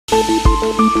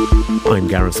I'm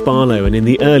Gareth Sparlow, and in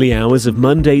the early hours of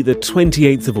Monday, the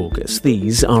 28th of August,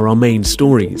 these are our main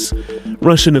stories.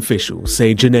 Russian officials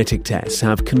say genetic tests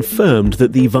have confirmed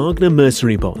that the Wagner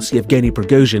mercenary boss Yevgeny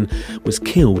Prigozhin was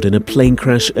killed in a plane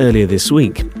crash earlier this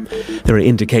week. There are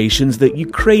indications that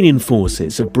Ukrainian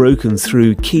forces have broken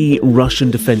through key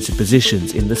Russian defensive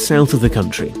positions in the south of the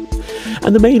country.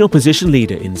 And the main opposition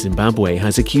leader in Zimbabwe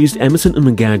has accused Emerson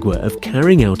Mnangagwa of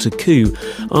carrying out a coup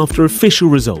after official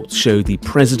results show the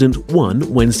president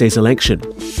won Wednesday's election.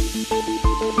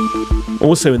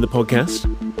 Also in the podcast,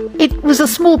 it was a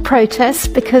small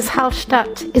protest because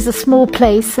Hallstatt is a small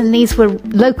place and these were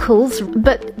locals,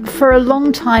 but for a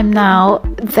long time now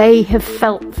they have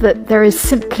felt that there is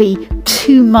simply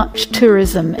too much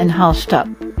tourism in Hallstatt.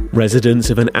 Residents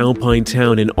of an alpine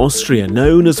town in Austria,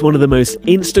 known as one of the most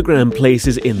Instagram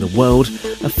places in the world,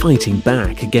 are fighting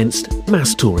back against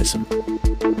mass tourism.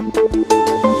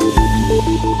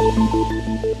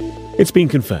 It's been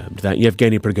confirmed that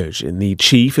Yevgeny Prigozhin, the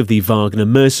chief of the Wagner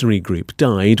mercenary group,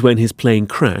 died when his plane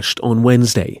crashed on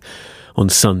Wednesday. On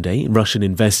Sunday, Russian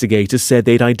investigators said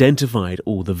they'd identified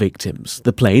all the victims.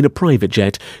 The plane, a private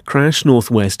jet, crashed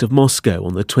northwest of Moscow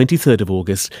on the 23rd of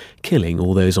August, killing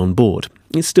all those on board.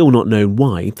 It's still not known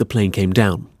why the plane came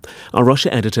down. Our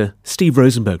Russia editor, Steve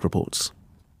Rosenberg, reports.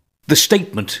 The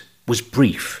statement was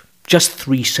brief, just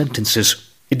 3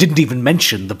 sentences. It didn't even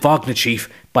mention the Wagner chief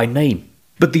by name.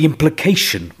 But the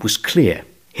implication was clear.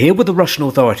 Here were the Russian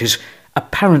authorities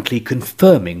apparently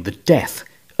confirming the death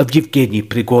of Yevgeny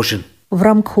Prigozhin. A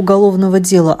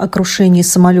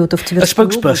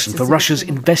spokesperson for Russia's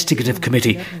investigative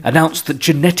committee announced that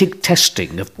genetic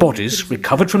testing of bodies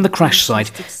recovered from the crash site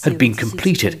had been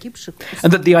completed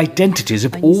and that the identities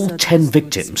of all 10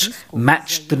 victims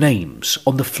matched the names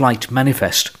on the flight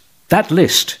manifest. That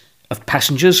list of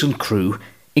passengers and crew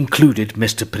included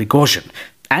Mr. Prigozhin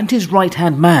and his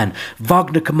right-hand man,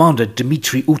 Wagner commander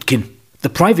Dmitry Utkin. The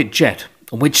private jet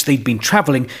on which they'd been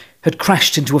travelling had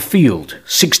crashed into a field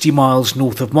 60 miles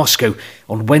north of Moscow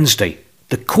on Wednesday.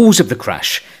 The cause of the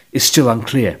crash is still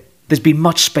unclear. There's been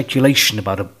much speculation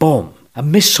about a bomb, a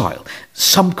missile,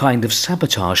 some kind of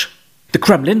sabotage. The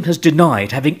Kremlin has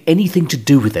denied having anything to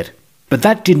do with it. But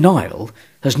that denial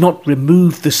has not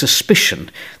removed the suspicion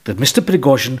that Mr.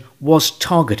 Prigozhin was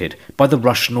targeted by the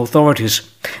Russian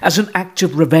authorities as an act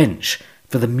of revenge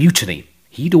for the mutiny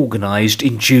he'd organised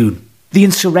in June. The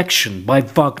insurrection by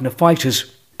Wagner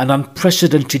fighters, an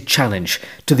unprecedented challenge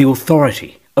to the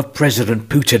authority of President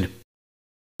Putin.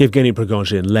 Yevgeny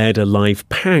Prigozhin led a life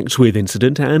packed with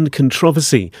incident and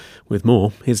controversy. With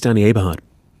more, here's Danny Eberhard.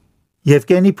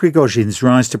 Yevgeny Prigozhin's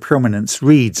rise to prominence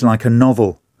reads like a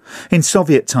novel. In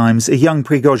Soviet times, a young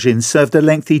Prigozhin served a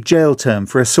lengthy jail term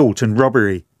for assault and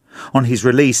robbery. On his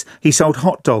release, he sold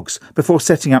hot dogs before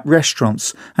setting up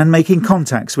restaurants and making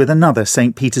contacts with another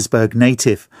St. Petersburg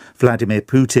native, Vladimir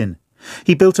Putin.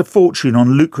 He built a fortune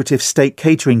on lucrative state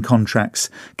catering contracts,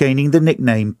 gaining the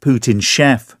nickname Putin's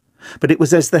chef. But it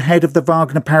was as the head of the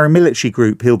Wagner paramilitary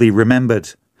group he'll be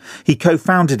remembered. He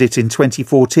co-founded it in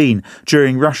 2014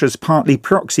 during Russia's partly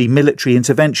proxy military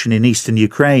intervention in eastern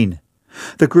Ukraine.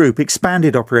 The group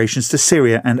expanded operations to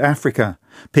Syria and Africa,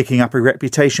 picking up a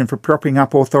reputation for propping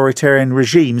up authoritarian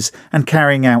regimes and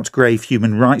carrying out grave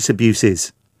human rights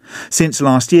abuses. Since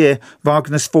last year,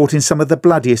 Wagner's fought in some of the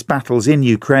bloodiest battles in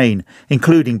Ukraine,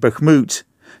 including Bakhmut.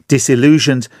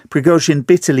 Disillusioned, Prigozhin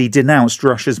bitterly denounced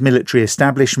Russia's military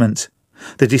establishment.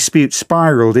 The dispute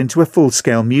spiralled into a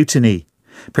full-scale mutiny.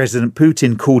 President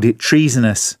Putin called it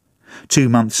treasonous. 2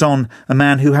 months on, a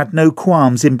man who had no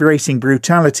qualms embracing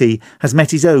brutality has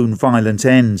met his own violent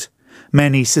end.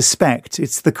 Many suspect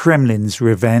it's the Kremlin's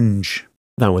revenge.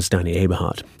 That was Danny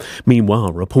Eberhard.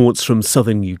 Meanwhile, reports from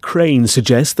southern Ukraine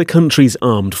suggest the country's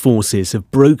armed forces have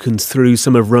broken through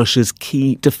some of Russia's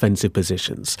key defensive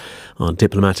positions. Our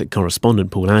diplomatic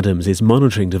correspondent Paul Adams is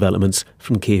monitoring developments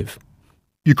from Kiev.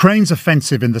 Ukraine's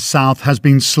offensive in the south has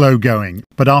been slow going,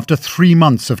 but after 3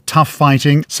 months of tough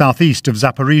fighting southeast of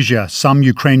Zaporizhia, some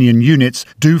Ukrainian units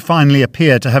do finally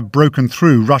appear to have broken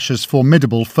through Russia's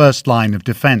formidable first line of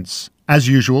defence. As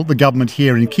usual, the government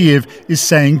here in Kiev is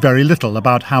saying very little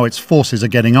about how its forces are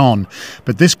getting on,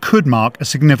 but this could mark a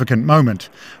significant moment.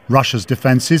 Russia's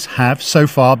defences have so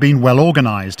far been well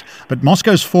organised, but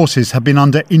Moscow's forces have been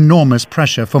under enormous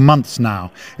pressure for months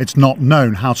now. It's not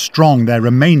known how strong their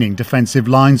remaining defensive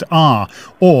lines are,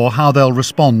 or how they'll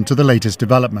respond to the latest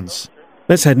developments.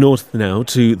 Let's head north now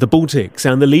to the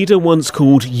Baltics, and the leader once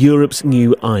called Europe's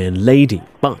new Iron Lady.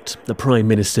 But the Prime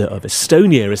Minister of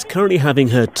Estonia is currently having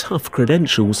her tough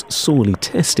credentials sorely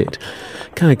tested.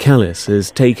 Kaja Kallas has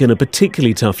taken a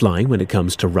particularly tough line when it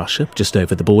comes to Russia, just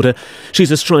over the border. She's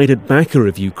a strident backer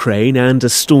of Ukraine and a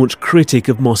staunch critic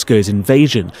of Moscow's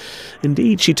invasion.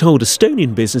 Indeed, she told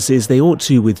Estonian businesses they ought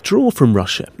to withdraw from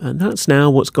Russia, and that's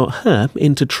now what's got her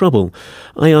into trouble.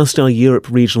 I asked our Europe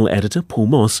regional editor, Paul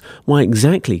Moss, why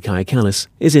exactly Kaja Kallas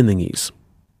is in the news.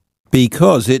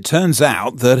 Because it turns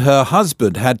out that her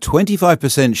husband had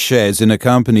 25% shares in a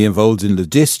company involved in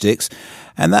logistics,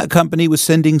 and that company was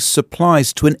sending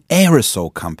supplies to an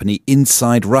aerosol company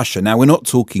inside Russia. Now, we're not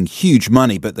talking huge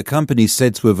money, but the company is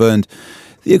said to have earned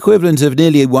the equivalent of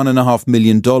nearly $1.5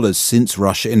 million since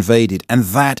Russia invaded, and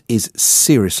that is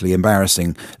seriously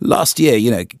embarrassing. Last year,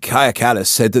 Kaja Kallas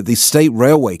said that the state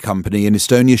railway company in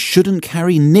Estonia shouldn't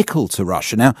carry nickel to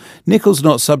Russia. Now, nickel's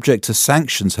not subject to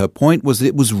sanctions. Her point was that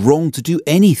it was wrong to do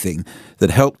anything that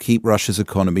helped keep Russia's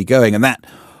economy going, and that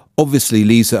obviously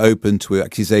leaves her open to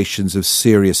accusations of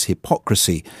serious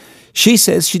hypocrisy. She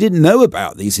says she didn't know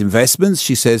about these investments.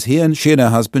 She says she and her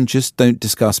husband just don't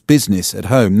discuss business at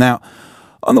home. Now,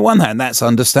 on the one hand, that's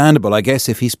understandable. I guess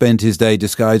if he spent his day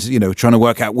disguised, trying to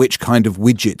work out which kind of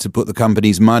widget to put the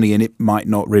company's money in, it might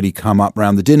not really come up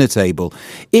round the dinner table.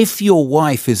 If your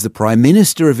wife is the Prime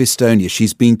Minister of Estonia,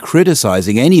 she's been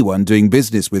criticising anyone doing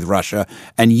business with Russia,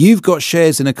 and you've got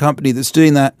shares in a company that's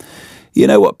doing that, you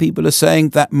know what people are saying?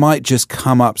 That might just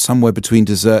come up somewhere between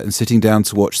dessert and sitting down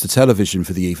to watch the television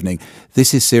for the evening.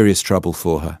 This is serious trouble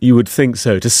for her. You would think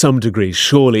so, to some degree,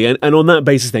 surely. And on that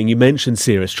basis then, you mentioned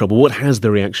serious trouble. What has the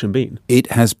reaction been?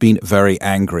 It has been very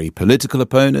angry. Political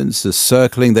opponents are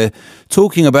circling. They're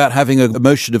talking about having a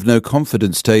motion of no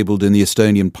confidence tabled in the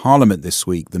Estonian parliament this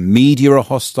week. The media are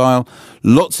hostile.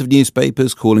 Lots of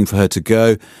newspapers calling for her to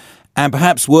go. And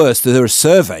perhaps worse, there are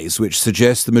surveys which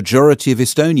suggest the majority of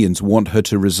Estonians want her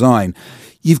to resign.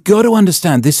 You've got to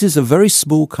understand, this is a very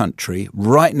small country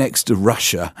right next to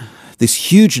Russia,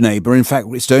 this huge neighbour. In fact,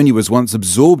 Estonia was once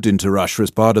absorbed into Russia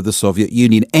as part of the Soviet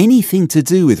Union. Anything to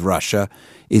do with Russia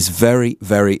is very,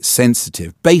 very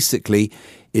sensitive. Basically,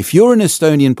 if you're an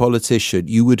Estonian politician,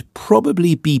 you would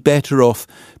probably be better off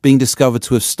being discovered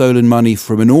to have stolen money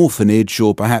from an orphanage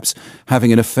or perhaps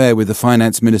having an affair with the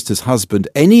finance minister's husband.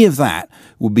 Any of that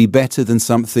would be better than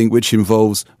something which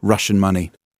involves Russian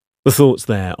money. The thoughts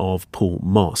there of Paul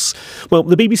Moss. Well,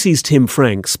 the BBC's Tim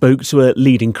Frank spoke to a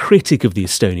leading critic of the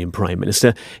Estonian Prime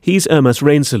Minister. He's Urmas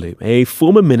Reinsalu, a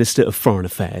former Minister of Foreign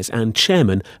Affairs and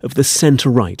chairman of the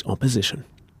centre-right opposition.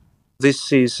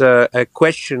 This is a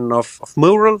question of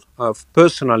moral, of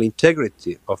personal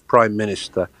integrity of Prime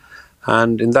Minister.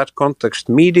 And in that context,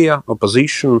 media,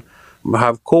 opposition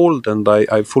have called, and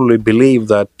I fully believe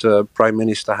that Prime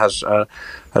Minister has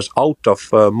out of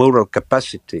moral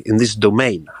capacity in this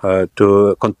domain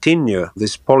to continue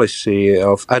this policy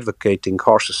of advocating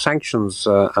harsher sanctions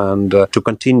and to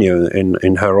continue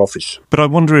in her office. But I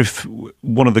wonder if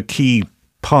one of the key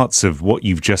parts of what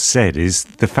you've just said is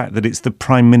the fact that it's the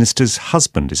Prime Minister's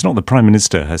husband. It's not the Prime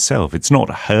Minister herself. It's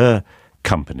not her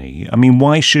company. I mean,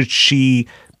 why should she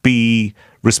be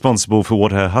responsible for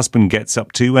what her husband gets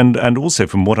up to? And also,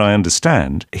 from what I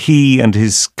understand, he and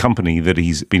his company that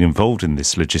he's been involved in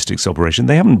this logistics operation,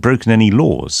 they haven't broken any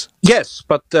laws. Yes,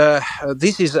 but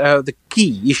this is the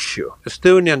key issue.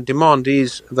 Estonian demand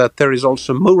is that there is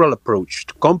also a moral approach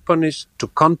to companies, to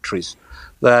countries,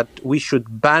 that we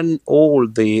should ban all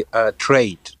the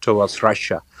trade towards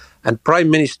Russia. And Prime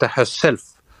Minister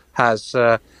herself has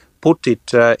put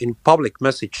it in public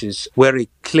messages very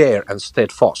clear and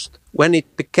steadfast. When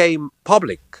it became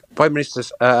public, Prime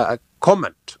Minister's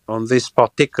comment on this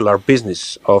particular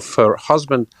business of her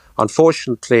husband,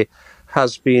 unfortunately,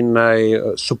 has been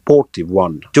a supportive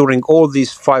one. During all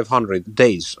these 500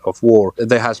 days of war,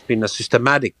 there has been a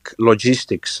systematic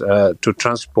logistics to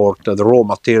transport the raw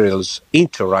materials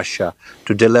into Russia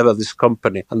to deliver this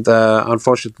company. And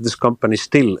unfortunately, this company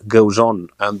still goes on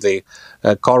and the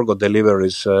cargo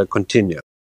deliveries continue.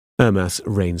 Urmas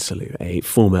Reinsalu, a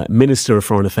former Minister of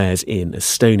Foreign Affairs in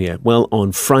Estonia. Well,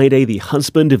 on Friday, the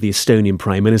husband of the Estonian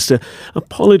Prime Minister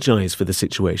apologised for the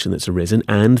situation that's arisen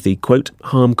and the, quote,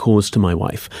 harm caused to my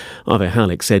wife. Arve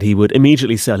Hallik said he would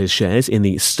immediately sell his shares in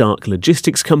the Stark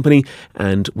Logistics company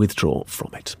and withdraw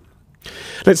from it.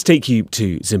 Let's take you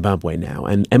to Zimbabwe now,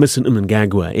 and Emmerson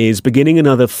Mnangagwa is beginning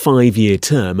another 5-year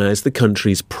term as the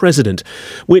country's president,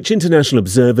 which international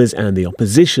observers and the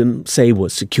opposition say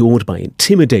was secured by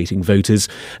intimidating voters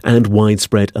and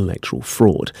widespread electoral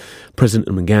fraud. President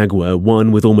Mnangagwa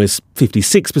won with almost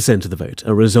 56% of the vote,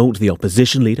 a result the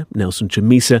opposition leader, Nelson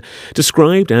Chamisa,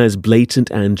 described as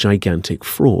blatant and gigantic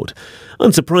fraud.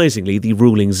 Unsurprisingly, the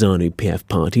ruling ZANU-PF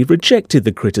party rejected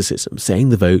the criticism, saying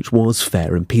the vote was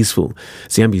fair and peaceful.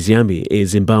 Ziyambi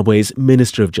is Zimbabwe's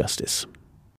Minister of Justice.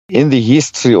 In the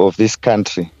history of this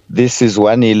country, this is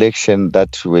one election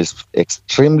that was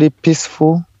extremely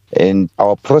peaceful, and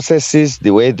our processes,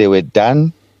 the way they were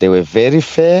done, they were very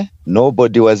fair.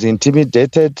 Nobody was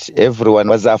intimidated. Everyone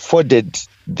was afforded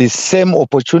the same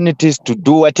opportunities to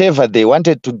do whatever they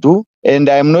wanted to do. And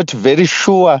I'm not very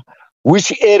sure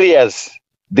which areas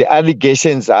the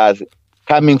allegations are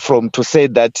coming from to say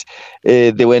that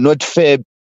they were not fair.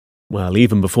 Well,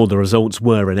 even before the results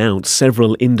were announced,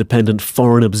 several independent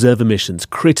foreign observer missions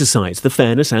criticised the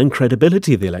fairness and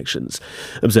credibility of the elections.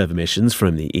 Observer missions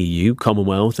from the EU,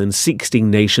 Commonwealth and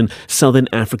 16-nation Southern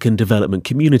African Development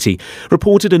Community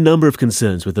reported a number of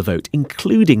concerns with the vote,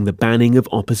 including the banning of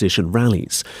opposition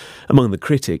rallies. Among the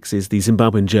critics is the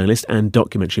Zimbabwean journalist and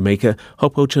documentary maker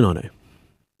Hopo Chinono.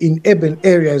 In urban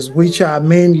areas, which are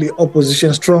mainly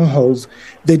opposition strongholds,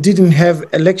 they didn't have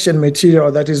election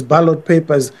material, that is ballot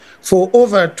papers, for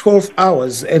over 12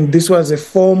 hours. And this was a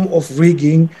form of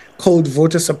rigging called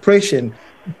voter suppression.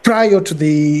 Prior to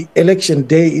the election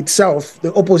day itself,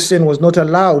 the opposition was not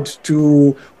allowed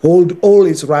to hold all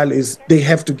its rallies. They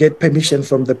have to get permission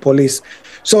from the police.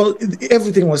 So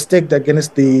everything was stacked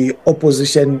against the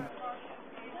opposition.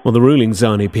 Well, the ruling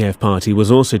ZANU-PF party was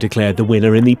also declared the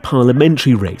winner in the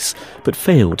parliamentary race, but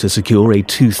failed to secure a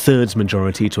 2/3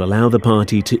 majority to allow the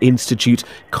party to institute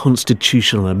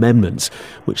constitutional amendments,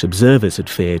 which observers had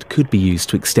feared could be used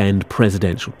to extend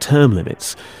presidential term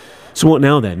limits. So what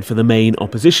now then for the main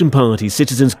opposition party,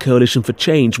 Citizens Coalition for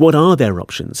Change? What are their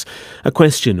options? A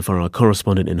question for our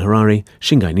correspondent in Harare,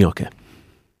 Shingai Nyoka.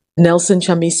 Nelson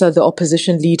Chamisa, the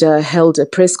opposition leader, held a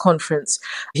press conference.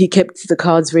 He kept the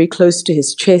cards very close to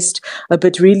his chest,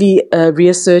 but really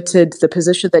reasserted the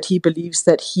position that he believes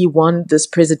that he won this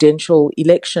presidential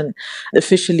election.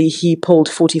 Officially, he polled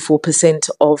 44%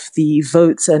 of the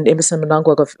votes and Emmerson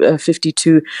Mnangagwa got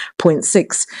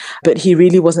 52.6%. But he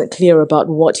really wasn't clear about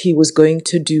what he was going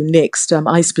to do next.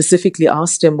 I specifically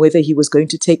asked him whether he was going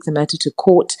to take the matter to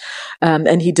court,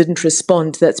 and he didn't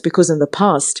respond. That's because in the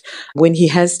past, when he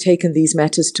has taken these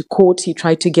matters to court, he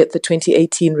tried to get the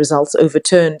 2018 results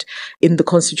overturned in the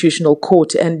Constitutional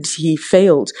Court, and he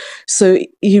failed. So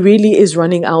he really is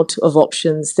running out of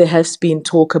options. There has been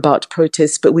talk about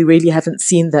protests, but we really haven't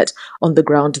seen that on the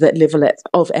ground, that level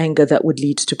of anger that would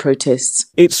lead to protests.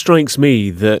 It strikes me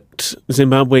that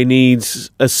Zimbabwe needs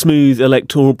a smooth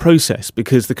electoral process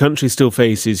because the country still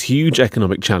faces huge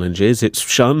economic challenges. It's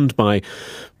shunned by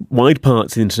wide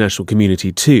parts of the international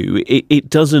community too.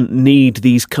 It doesn't need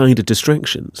these kind of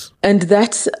distractions. And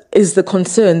that is the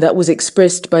concern that was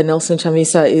expressed by Nelson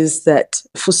Chamisa, is that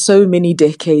for so many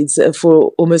decades,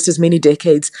 for almost as many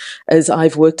decades as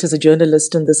I've worked as a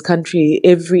journalist in this country,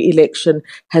 every election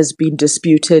has been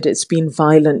disputed, it's been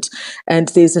violent. And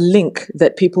there's a link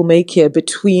that people make here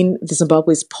between the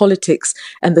Zimbabwe's politics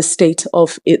and the state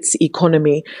of its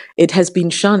economy. It has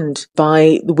been shunned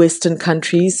by the Western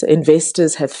countries.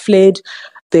 Investors have fled.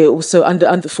 They also,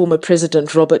 under former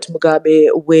President Robert Mugabe,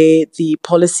 where the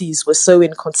policies were so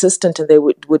inconsistent and they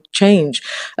would change,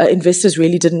 investors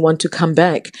really didn't want to come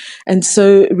back. And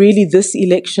so really this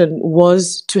election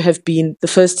was to have been the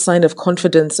first sign of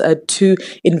confidence to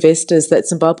investors that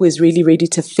Zimbabwe is really ready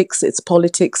to fix its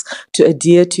politics, to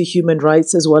adhere to human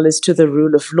rights as well as to the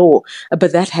rule of law.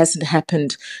 But that hasn't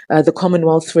happened. The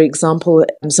Commonwealth, for example,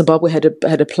 Zimbabwe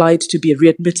had applied to be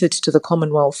readmitted to the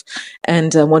Commonwealth,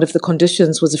 and one of the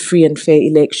conditions was a free and fair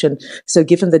election. So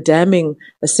given the damning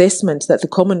assessment that the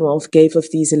Commonwealth gave of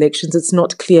these elections, it's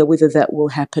not clear whether that will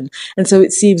happen. And so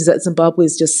it seems that Zimbabwe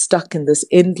is just stuck in this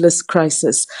endless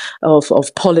crisis of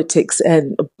politics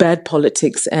and bad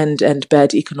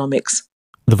economics.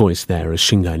 The voice there is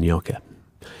Shingai Nyoka.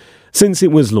 Since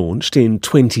it was launched in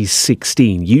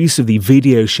 2016, use of the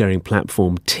video-sharing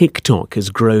platform TikTok has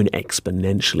grown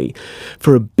exponentially.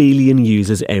 For 1 billion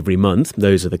users every month,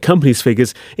 those are the company's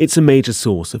figures, it's a major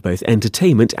source of both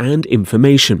entertainment and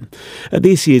information. At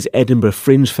this year's Edinburgh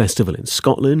Fringe Festival in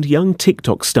Scotland, young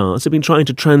TikTok stars have been trying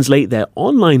to translate their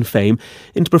online fame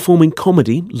into performing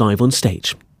comedy live on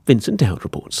stage. Vincent Dowd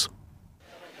reports.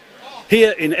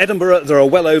 Here in Edinburgh, there are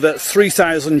well over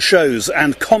 3,000 shows,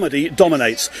 and comedy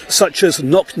dominates, such as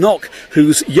Knock Knock,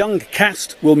 whose young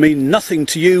cast will mean nothing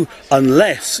to you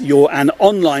unless you're an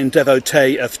online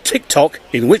devotee of TikTok,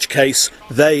 in which case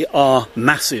they are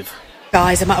massive.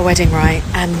 Guys, I'm at a wedding, right?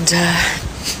 And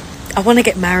I want to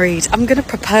get married. I'm going to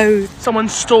propose. Someone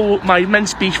stole my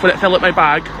mince beef when it fell out my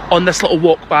bag on this little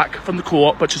walk back from the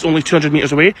co-op, which is only 200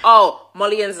 metres away. Oh,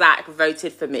 Molly and Zach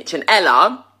voted for Mitch and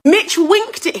Ella. Mitch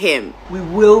winked at him. We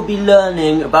will be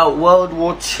learning about World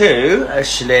War II,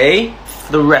 actually,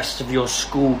 for the rest of your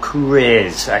school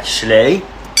careers, actually.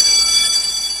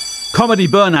 Comedy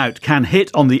burnout can hit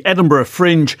on the Edinburgh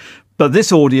Fringe, but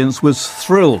this audience was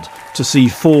thrilled to see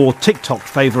 4 TikTok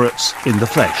favourites in the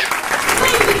flesh.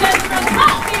 Ladies and gentlemen,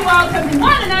 help me welcome the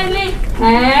one and only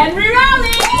Henry Rowley!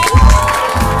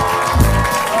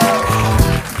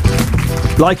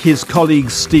 Like his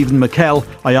colleagues Stephen McKell,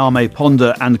 Ayame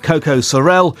Ponder and Coco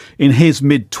Sorrell, in his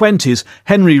mid-20s,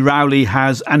 Henry Rowley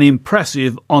has an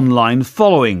impressive online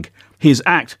following. His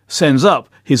act sends up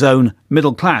his own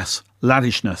middle-class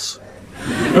laddishness.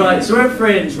 Right, so we're at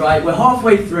Fringe, right? We're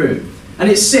halfway through, and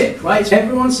it's sick, right?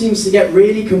 Everyone seems to get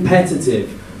really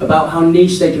competitive about how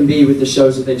niche they can be with the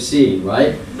shows that they've seen,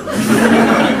 right?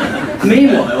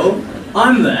 Meanwhile,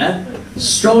 I'm there,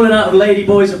 strolling out of Lady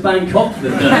Boys of Bangkok for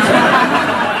the third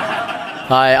time.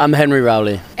 Hi, I'm Henry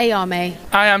Rowley. Ayame.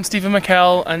 I am Stephen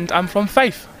McKell, and I'm from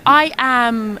Fife. I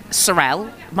am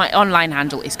Sorrell. My online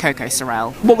handle is Coco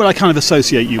Sorrell. What would I kind of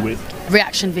associate you with?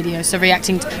 Reaction videos, so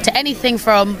reacting to anything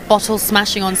from bottles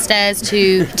smashing on stairs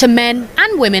to men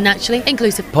and women, actually,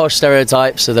 inclusive. Posh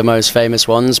stereotypes are the most famous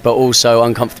ones, but also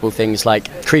uncomfortable things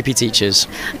like creepy teachers.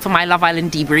 For my Love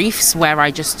Island debriefs, where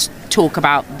I just talk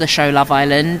about the show Love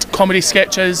Island. Comedy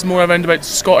sketches, more around about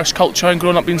Scottish culture and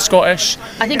growing up being Scottish.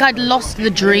 I think I'd lost the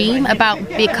dream about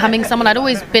becoming someone. I'd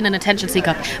always been an attention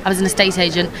seeker. I was an estate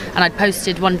agent, and I'd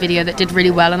posted one video that did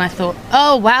really well, and I thought,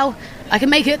 oh wow, I can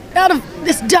make it out of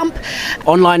this dump.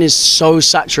 Online is so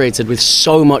saturated with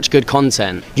so much good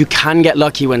content. You can get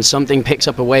lucky when something picks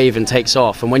up a wave and takes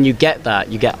off, and when you get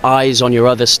that, you get eyes on your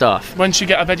other stuff. Once you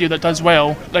get a video that does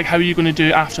well, like how are you going to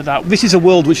do after that? This is a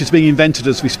world which is being invented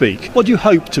as we speak. What do you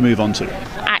hope to move on to?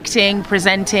 Acting,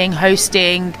 presenting,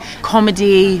 hosting,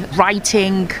 comedy,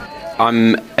 writing.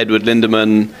 I'm Edward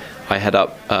Lindemann. I head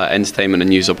up entertainment and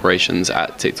news operations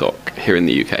at TikTok here in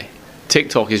the UK.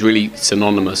 TikTok is really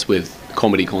synonymous with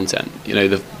comedy content. You know,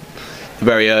 the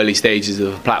very early stages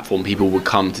of the platform, people would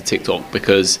come to TikTok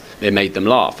because it made them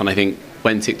laugh. And I think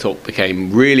when TikTok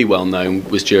became really well known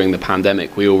was during the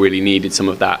pandemic. We all really needed some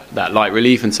of that light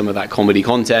relief and some of that comedy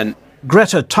content.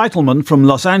 Greta Teitelman from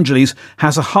Los Angeles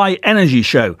has a high-energy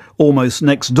show almost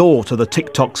next door to the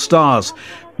TikTok stars.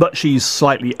 But she's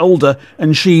slightly older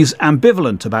and she's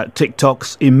ambivalent about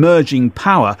TikTok's emerging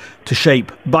power to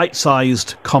shape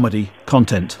bite-sized comedy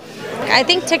content. I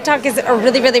think TikTok is a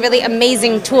really, really, really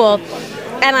amazing tool.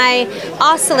 And I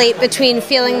oscillate between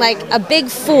feeling like a big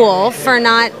fool for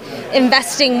not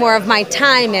investing more of my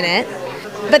time in it.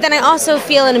 But then I also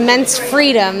feel an immense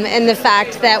freedom in the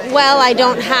fact that, well, I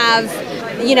don't have,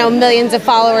 millions of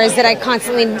followers that I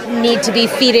constantly need to be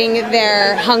feeding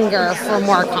their hunger for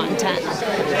more content.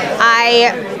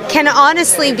 I can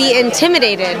honestly be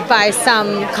intimidated by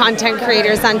some content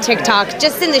creators on TikTok,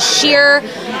 just in the sheer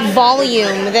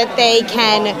volume that they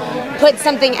can put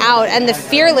something out and the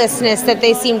fearlessness that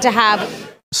they seem to have.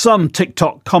 Some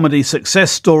TikTok comedy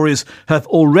success stories have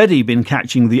already been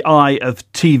catching the eye of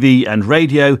TV and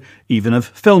radio, even of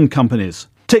film companies.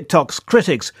 TikTok's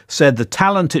critics said the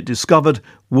talent it discovered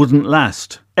wouldn't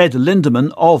last. Ed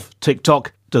Lindemann of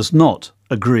TikTok does not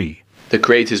agree. The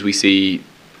creators we see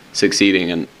succeeding,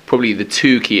 and probably the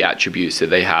two key attributes that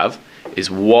they have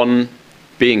is one,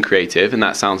 being creative, and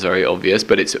that sounds very obvious,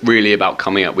 but it's really about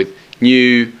coming up with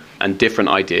new and different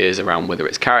ideas around whether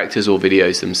it's characters or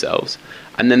videos themselves.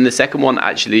 And then the second one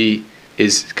actually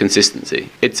is consistency.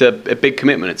 It's a big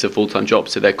commitment, it's a full-time job,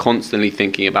 so they're constantly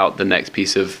thinking about the next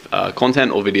piece of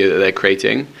content or video that they're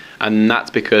creating, and that's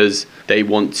because they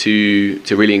want to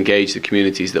really engage the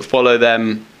communities that follow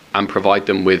them and provide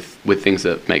them with things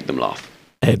that make them laugh.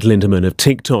 Ed Lindemann of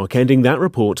TikTok, ending that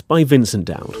report by Vincent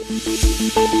Dowd.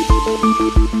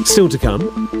 Still to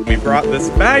come. We brought this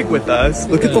bag with us.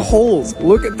 Look at the holes.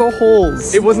 Look at the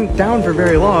holes. It wasn't down for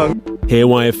very long. Hear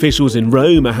why officials in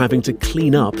Rome are having to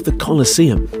clean up the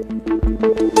Colosseum.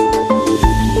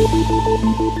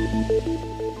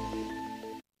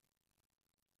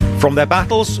 From their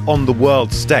battles on the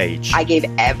world stage. I gave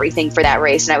everything for that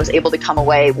race, and I was able to come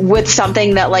away with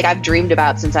something that I've dreamed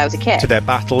about since I was a kid. To their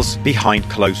battles behind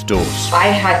closed doors. I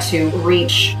had to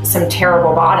reach some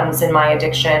terrible bottoms in my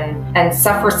addiction and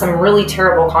suffer some really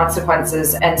terrible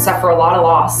consequences and suffer a lot of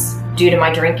loss due to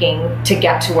my drinking to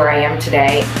get to where I am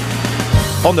today.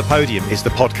 On the Podium is the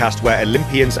podcast where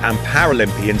Olympians and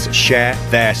Paralympians share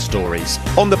their stories.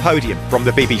 On the Podium from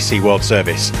the BBC World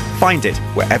Service. Find it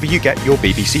wherever you get your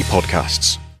BBC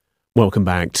podcasts. Welcome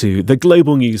back to the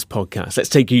Global News Podcast. Let's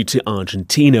take you to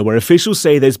Argentina, where officials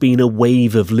say there's been a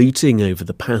wave of looting over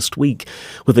the past week,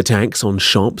 with attacks on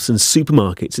shops and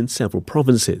supermarkets in several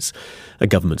provinces. A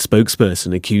government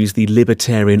spokesperson accused the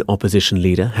libertarian opposition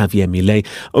leader, Javier Milei,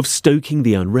 of stoking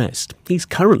the unrest. He's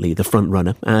currently the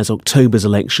frontrunner as October's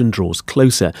election draws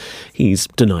closer. He's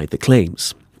denied the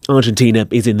claims. Argentina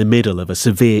is in the middle of a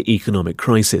severe economic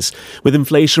crisis, with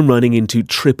inflation running into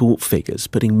triple figures,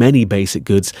 putting many basic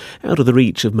goods out of the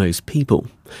reach of most people.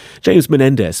 James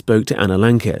Menendez spoke to Ana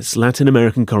Lanques, Latin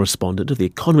American correspondent of The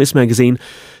Economist magazine.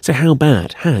 So how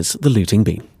bad has the looting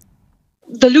been?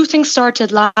 The looting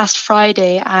started last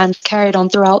Friday and carried on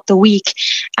throughout the week.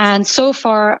 And so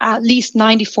far, at least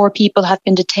 94 people have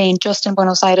been detained just in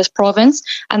Buenos Aires province.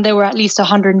 And there were at least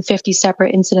 150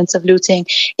 separate incidents of looting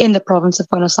in the province of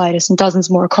Buenos Aires and dozens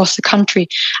more across the country.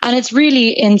 And it's really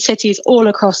in cities all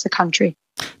across the country.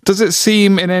 Does it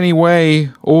seem in any way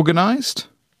organised?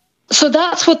 So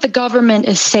that's what the government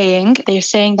is saying. They're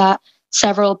saying that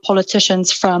several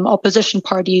politicians from opposition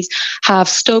parties have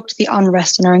stoked the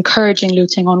unrest and are encouraging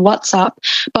looting on WhatsApp.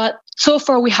 But so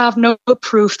far, we have no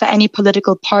proof that any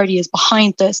political party is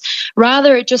behind this.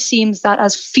 Rather, it just seems that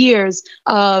as fears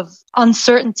of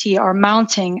uncertainty are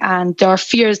mounting and there are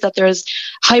fears that there's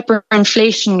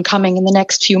hyperinflation coming in the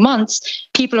next few months,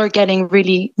 people are getting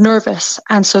really nervous.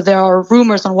 And so there are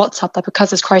rumors on WhatsApp that because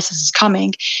this crisis is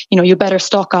coming, you better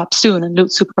stock up soon and loot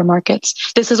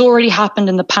supermarkets. This has already happened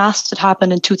in the past. It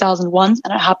happened in 2001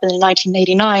 and it happened in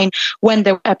 1989 when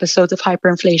there were episodes of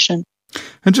hyperinflation.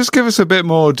 And just give us a bit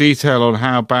more detail on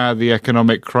how bad the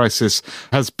economic crisis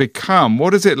has become.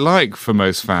 What is it like for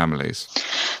most families?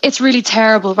 It's really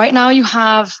terrible. Right now you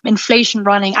have annual inflation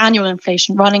running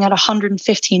at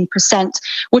 115%,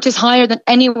 which is higher than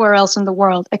anywhere else in the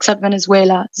world except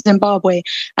Venezuela, Zimbabwe,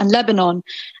 and Lebanon.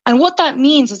 And what that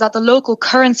means is that the local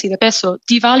currency, the peso,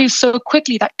 devalues so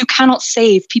quickly that you cannot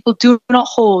save. People do not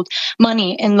hold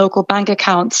money in local bank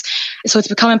accounts. So it's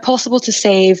become impossible to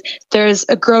save. There's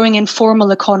a growing informal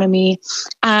economy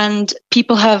and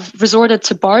people have resorted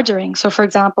to bartering. So, for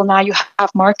example, now you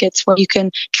have markets where you can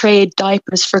trade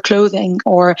diapers for clothing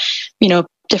or,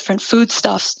 different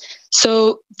foodstuffs.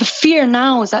 So the fear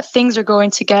now is that things are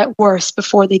going to get worse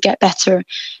before they get better,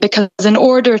 because in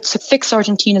order to fix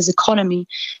Argentina's economy,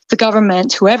 the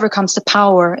government, whoever comes to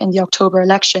power in the October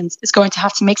elections, is going to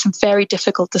have to make some very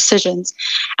difficult decisions.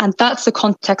 And that's the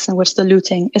context in which the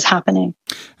looting is happening.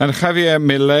 And Javier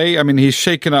Milei, he's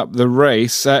shaken up the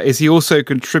race. Is he also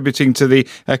contributing to the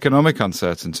economic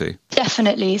uncertainty?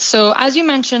 Definitely. So as you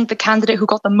mentioned, the candidate who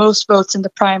got the most votes in the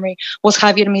primary was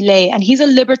Javier Milei, and he's a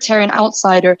libertarian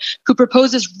outsider who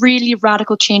proposes really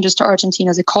radical changes to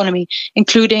Argentina's economy,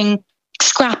 including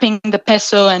scrapping the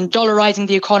peso and dollarizing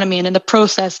the economy, and in the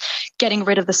process, getting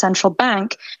rid of the central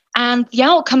bank. And the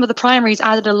outcome of the primaries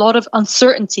added a lot of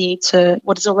uncertainty to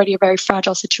what is already a very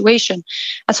fragile situation.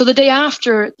 And so the day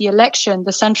after the election,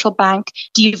 the central bank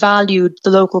devalued the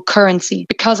local currency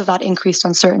because of that increased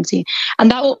uncertainty. And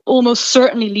that will almost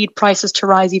certainly lead prices to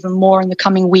rise even more in the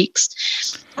coming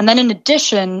weeks. And then in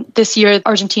addition, this year,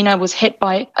 Argentina was hit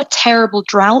by a terrible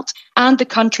drought, and the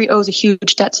country owes a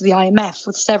huge debt to the IMF,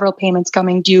 with several payments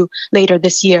coming due later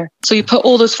this year. So you put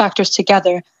all those factors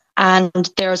together, and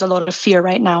there's a lot of fear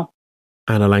right now.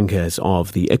 Ana Lanques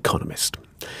of The Economist.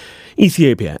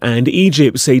 Ethiopia and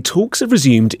Egypt say talks have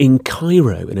resumed in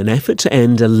Cairo in an effort to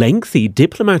end a lengthy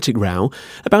diplomatic row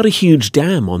about a huge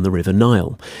dam on the River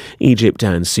Nile. Egypt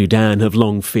and Sudan have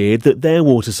long feared that their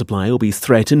water supply will be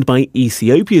threatened by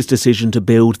Ethiopia's decision to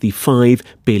build the $5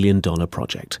 billion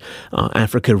project. Our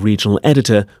Africa regional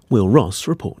editor, Will Ross,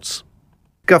 reports.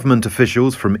 Government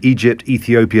officials from Egypt,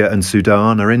 Ethiopia and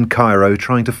Sudan are in Cairo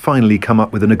trying to finally come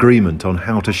up with an agreement on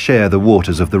how to share the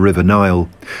waters of the River Nile.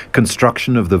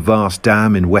 Construction of the vast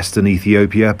dam in western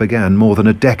Ethiopia began more than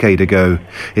a decade ago.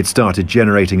 It started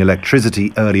generating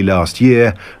electricity early last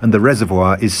year, and the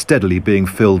reservoir is steadily being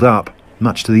filled up,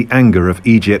 much to the anger of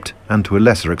Egypt and to a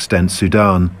lesser extent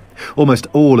Sudan. Almost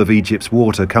all of Egypt's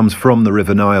water comes from the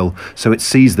River Nile, so it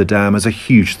sees the dam as a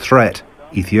huge threat.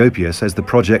 Ethiopia says the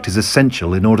project is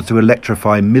essential in order to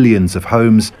electrify millions of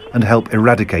homes and help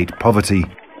eradicate poverty.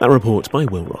 That report by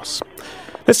Will Ross.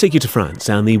 Let's take you to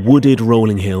France and the wooded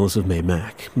rolling hills of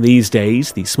Meymac. These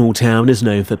days, the small town is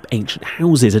known for ancient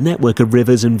houses, a network of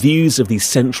rivers and views of the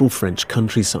central French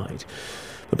countryside.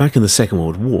 But back in the Second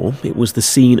World War, it was the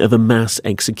scene of a mass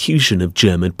execution of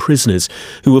German prisoners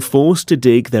who were forced to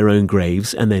dig their own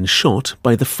graves and then shot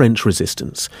by the French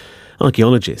resistance.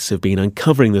 Archaeologists have been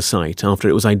uncovering the site after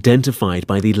it was identified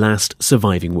by the last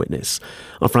surviving witness.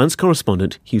 Our France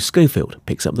correspondent Hugh Schofield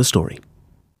picks up the story.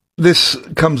 This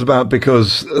comes about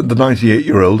because the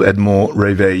 98-year-old Edmond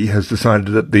Réveil has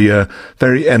decided at the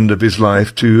very end of his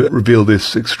life to reveal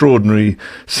this extraordinary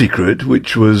secret,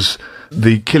 which was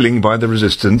the killing by the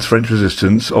resistance, French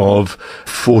resistance, of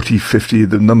 40, 50,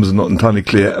 the numbers are not entirely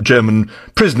clear, German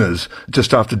prisoners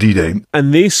just after D-Day.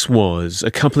 And this was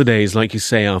a couple of days, like you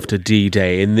say, after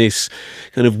D-Day, in this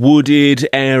kind of wooded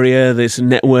area, this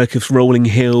network of rolling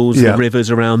hills, the rivers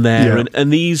around there,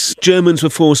 and these Germans were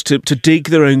forced to dig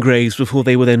their own graves before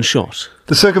they were then shot.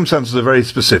 The circumstances are very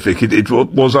specific. It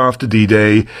was after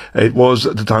D-Day. It was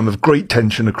at the time of great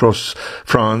tension across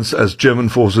France as German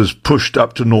forces pushed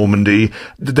up to Normandy.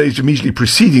 The days immediately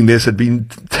preceding this had been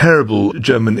terrible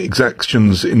German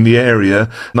exactions in the area.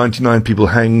 99 people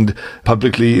hanged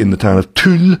publicly in the town of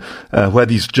Tulle, where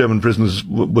these German prisoners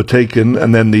were taken,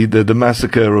 and then the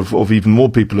massacre of even more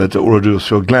people at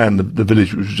Oradour-sur-Glane, the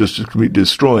village which was just completely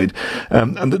destroyed.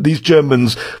 And these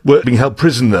Germans were being held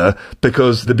prisoner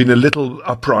because there'd been a little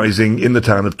uprising in the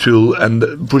town of Tulle,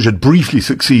 and which had briefly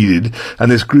succeeded, and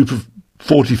this group of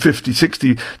 40, 50,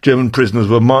 60 German prisoners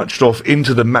were marched off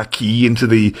into the maquis, into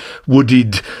the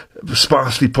wooded,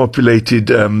 sparsely populated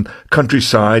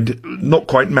countryside, not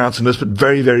quite mountainous, but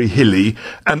very, very hilly,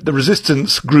 and the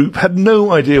resistance group had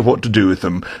no idea what to do with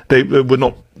them. They were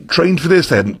not trained for this,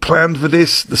 they hadn't planned for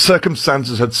this, the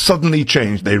circumstances had suddenly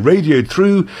changed. They radioed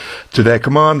through to their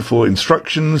command for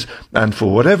instructions, and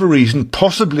for whatever reason,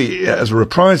 possibly as a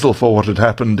reprisal for what had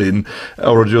happened in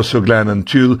Oradour-sur-Glane and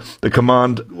Tulle, the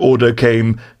command order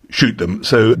came, shoot them.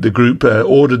 So the group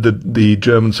ordered the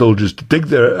German soldiers to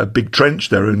dig a big trench,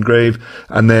 their own grave,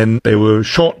 and then they were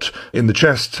shot in the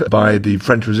chest by the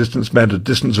French resistance men at a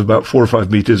distance of about 4 or 5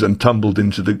 meters and tumbled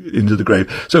into the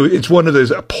grave. So it's one of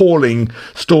those appalling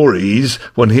stories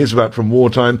one hears about from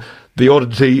wartime. The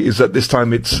oddity is that this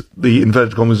time it's the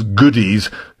inverted commas goodies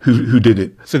who did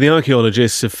it. So the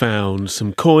archaeologists have found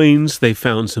some coins, they've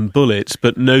found some bullets,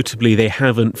 but notably they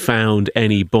haven't found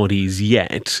any bodies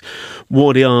yet.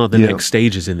 What are the next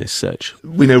stages in this search?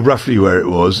 We know roughly where it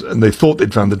was, and they thought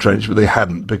they'd found the trench, but they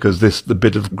hadn't, because the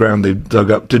bit of ground they dug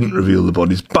up didn't reveal the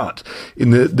bodies. But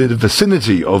in the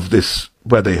vicinity of this,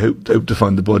 where they hoped to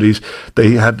find the bodies,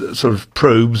 they had sort of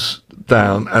probes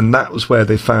down, and that was where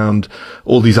they found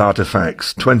all these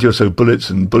artifacts, 20 or so bullets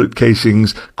and bullet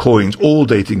casings, coins, all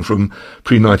dating from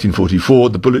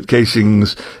pre-1944, the bullet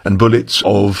casings and bullets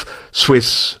of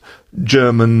Swiss,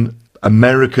 German,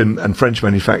 American and French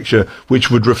manufacture,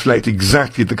 which would reflect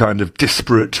exactly the kind of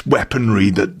disparate weaponry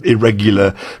that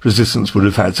irregular resistance would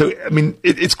have had. So, I mean,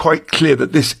 it's quite clear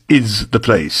that this is the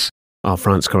place. Our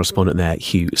France correspondent there,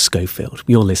 Hugh Schofield.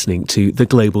 You're listening to the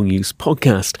Global News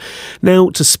Podcast. Now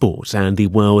to sport, and the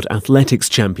World Athletics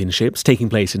Championships taking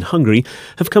place in Hungary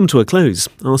have come to a close.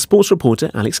 Our sports reporter,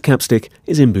 Alex Capstick,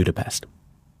 is in Budapest.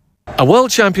 A World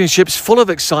Championships full of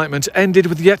excitement ended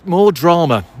with yet more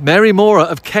drama. Mary Moraa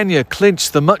of Kenya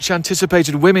clinched the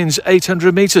much-anticipated women's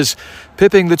 800 metres,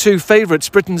 pipping the two favourites,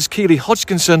 Britain's Keely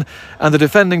Hodgkinson and the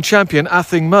defending champion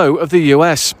Athing Mu of the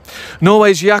US.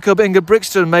 Norway's Jakob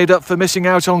Ingebrigtsen made up for missing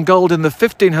out on gold in the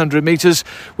 1500 metres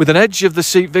with an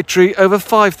edge-of-the-seat victory over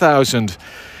 5,000.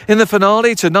 In the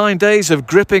finale to 9 days of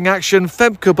gripping action,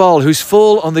 Femke Bol, whose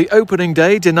fall on the opening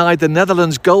day denied the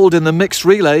Netherlands gold in the mixed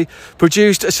relay,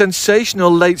 produced a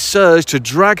sensational late surge to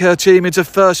drag her team into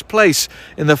first place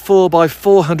in the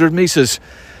 4x400 metres.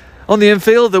 On the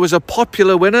infield, there was a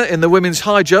popular winner in the women's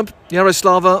high jump,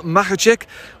 Yaroslava Machacik,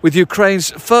 with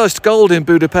Ukraine's first gold in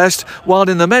Budapest, while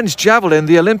in the men's javelin,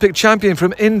 the Olympic champion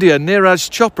from India, Neeraj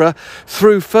Chopra,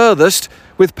 threw furthest,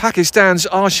 with Pakistan's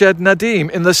Arshad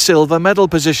Nadeem in the silver medal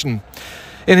position.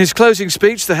 In his closing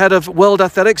speech, the head of World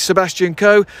Athletics, Sebastian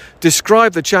Coe,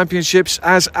 described the championships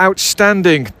as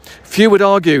outstanding. Few would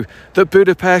argue that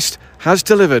Budapest has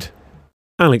delivered.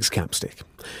 Alex Capstick.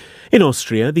 In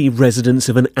Austria, the residents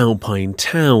of an alpine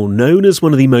town known as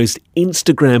one of the most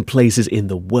Instagram places in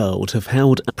the world have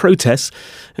held protests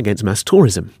against mass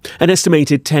tourism. An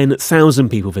estimated 10,000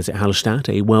 people visit Hallstatt,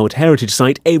 a World Heritage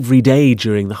Site, every day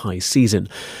during the high season,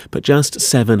 but just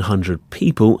 700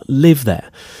 people live there.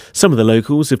 Some of the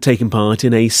locals have taken part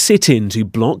in a sit-in to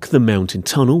block the mountain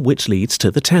tunnel which leads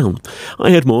to the town.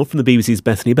 I heard more from the BBC's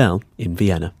Bethany Bell in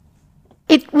Vienna.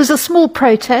 It was a small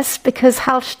protest because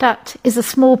Hallstatt is a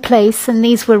small place and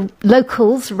these were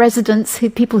locals, residents,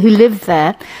 people who live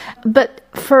there. But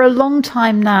for a long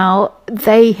time now,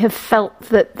 they have felt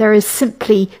that there is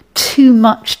simply too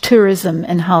much tourism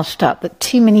in Hallstatt, that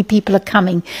too many people are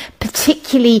coming,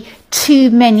 particularly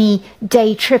too many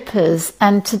day trippers.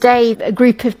 And today, a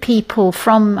group of people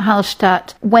from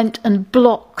Hallstatt went and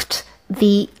blocked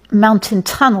the mountain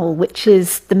tunnel, which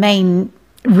is the main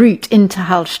route into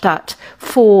Hallstatt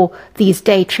for these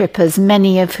day trippers,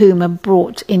 many of whom are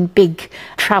brought in big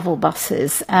travel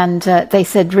buses. And they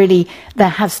said really there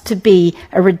has to be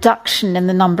a reduction in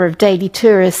the number of daily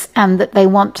tourists and that they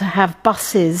want to have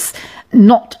buses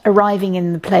not arriving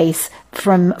in the place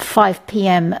from 5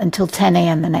 p.m. until 10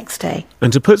 a.m. the next day.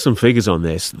 And to put some figures on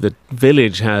this, the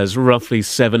village has roughly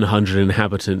 700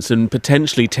 inhabitants and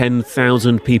potentially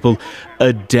 10,000 people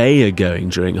a day are going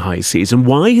during high season.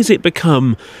 Why has it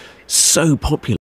become so popular?